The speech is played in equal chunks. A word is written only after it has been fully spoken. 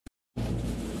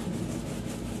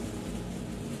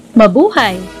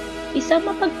Mabuhay! Isang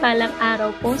mapagpalang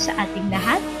araw po sa ating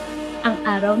lahat. Ang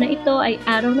araw na ito ay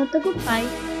araw ng tagumpay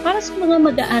para sa mga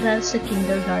mag-aaral sa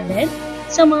kindergarten,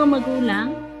 sa mga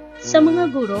magulang, sa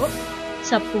mga guro,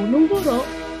 sa punong guro,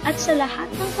 at sa lahat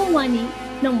ng kawani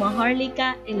ng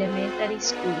Maharlika Elementary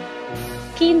School.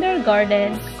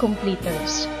 Kindergarten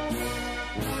Completers.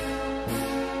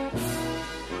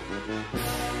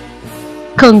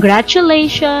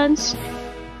 Congratulations!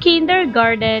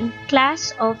 Kindergarten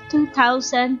Class of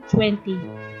 2020.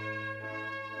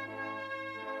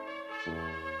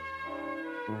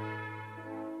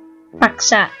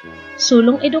 Paksa,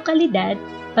 sulong edukalidad,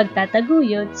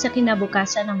 pagtataguyod sa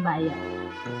kinabukasan ng bayan.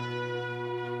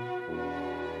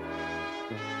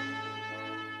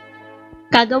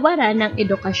 Kagawaran ng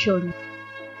edukasyon.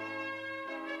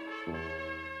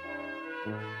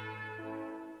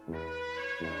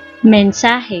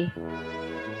 Mensahe.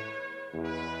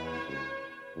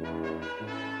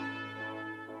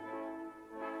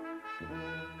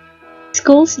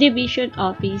 Schools Division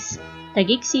Office,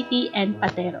 Taguig City and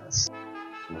Pateros.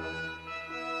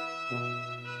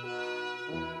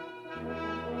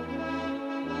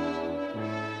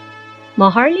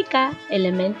 Maharlika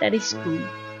Elementary School.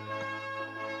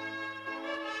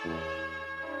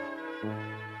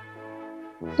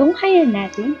 Tunghayan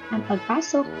natin ang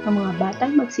pagpasok ng mga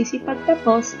batang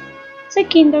magsisipagtapos sa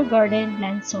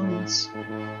Kinder-Lanzones.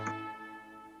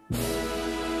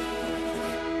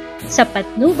 Sa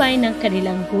patnubay ng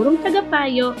kanilang gurong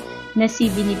tagapayo na si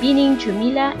Binibining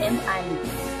Jumila M. Ali.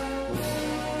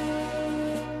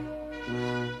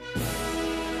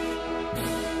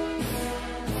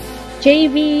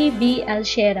 JV B.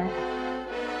 Alshera,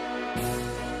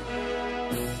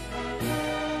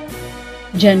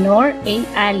 Janor A.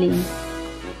 Ali,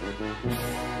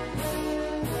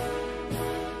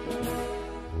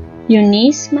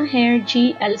 Eunice Maher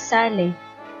G. Alsale,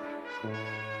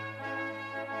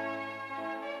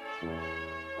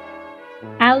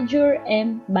 Aljur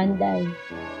M. Banday,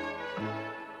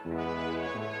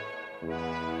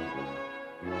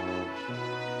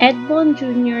 Edmond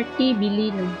Jr. T.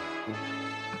 Bilino,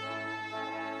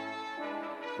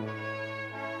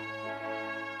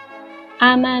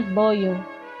 Ahmad Boyo,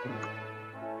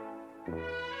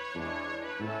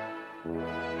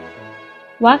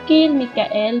 Wakil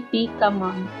Mikael P.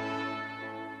 Kamon,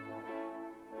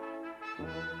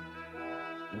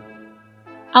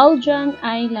 Aljang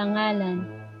I. Langalan,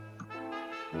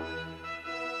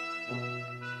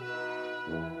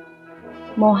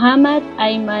 Muhammad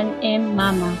Ayman M.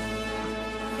 Mama,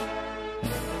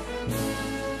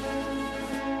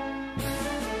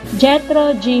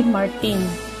 Jetro G. Martin,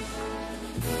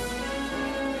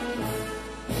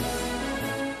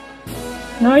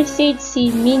 Norsid C.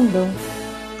 Mindo,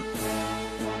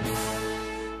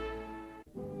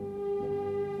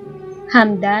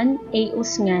 Hamdan A.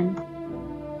 Usngan,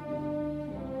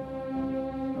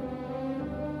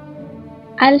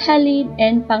 Al-Halid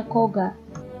N. Pangkoga,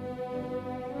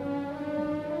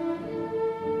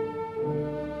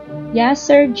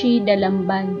 Yasser G.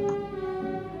 Dalamban,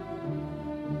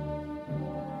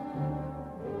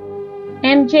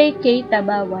 MJ K.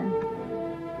 Tabawan,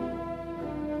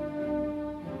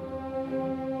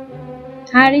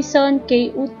 Harrison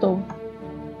K. Uto,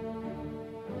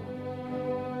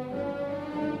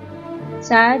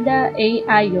 Saada A.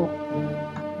 Ayok,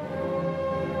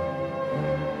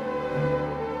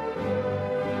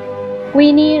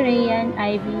 Winnie Rayan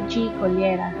Ivy G.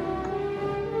 Colera,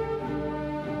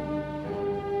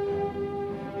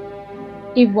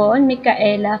 Yvonne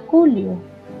Micaela Culio,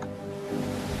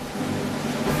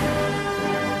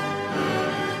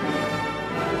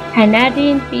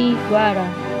 Hanadin P. Guara,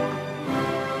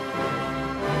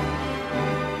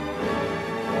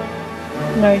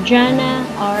 Norjana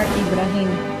R.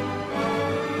 Ibrahim,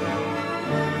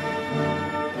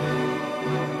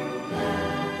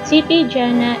 Siti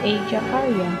Jana A.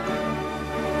 Jacaria,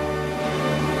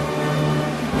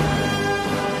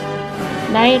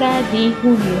 Lyra D.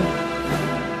 Julio,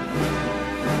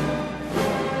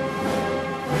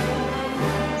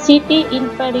 Siti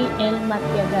Infari L.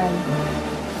 Matiagal,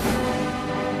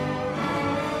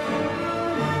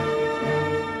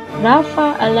 Rafa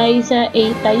Eliza A.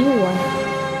 Tayua,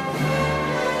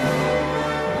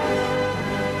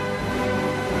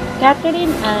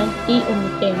 Catherine Ann T.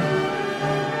 Umiten,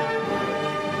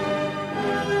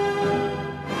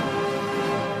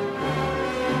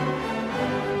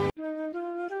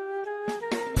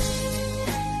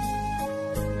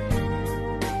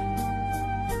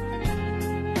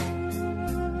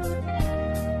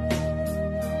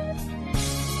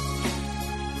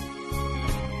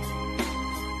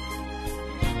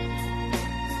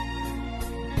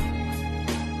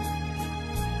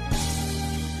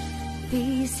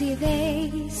 Busy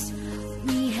days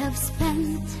we have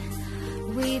spent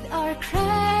with our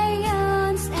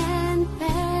crayons and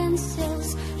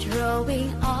pencils,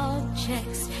 drawing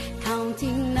objects,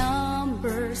 counting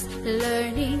numbers,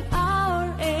 learning our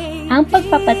age. Ang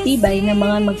pagpapatibay ng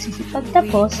mga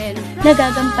magsisipagtapos na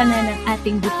gagampanan ng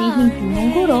ating butihing punong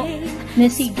guro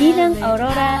na si Ginang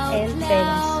Aurora L.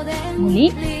 Perez. Muli,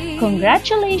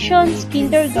 congratulations,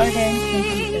 kindergarten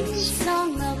completers!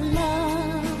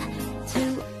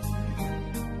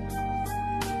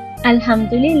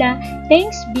 Alhamdulillah,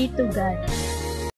 thanks be to God.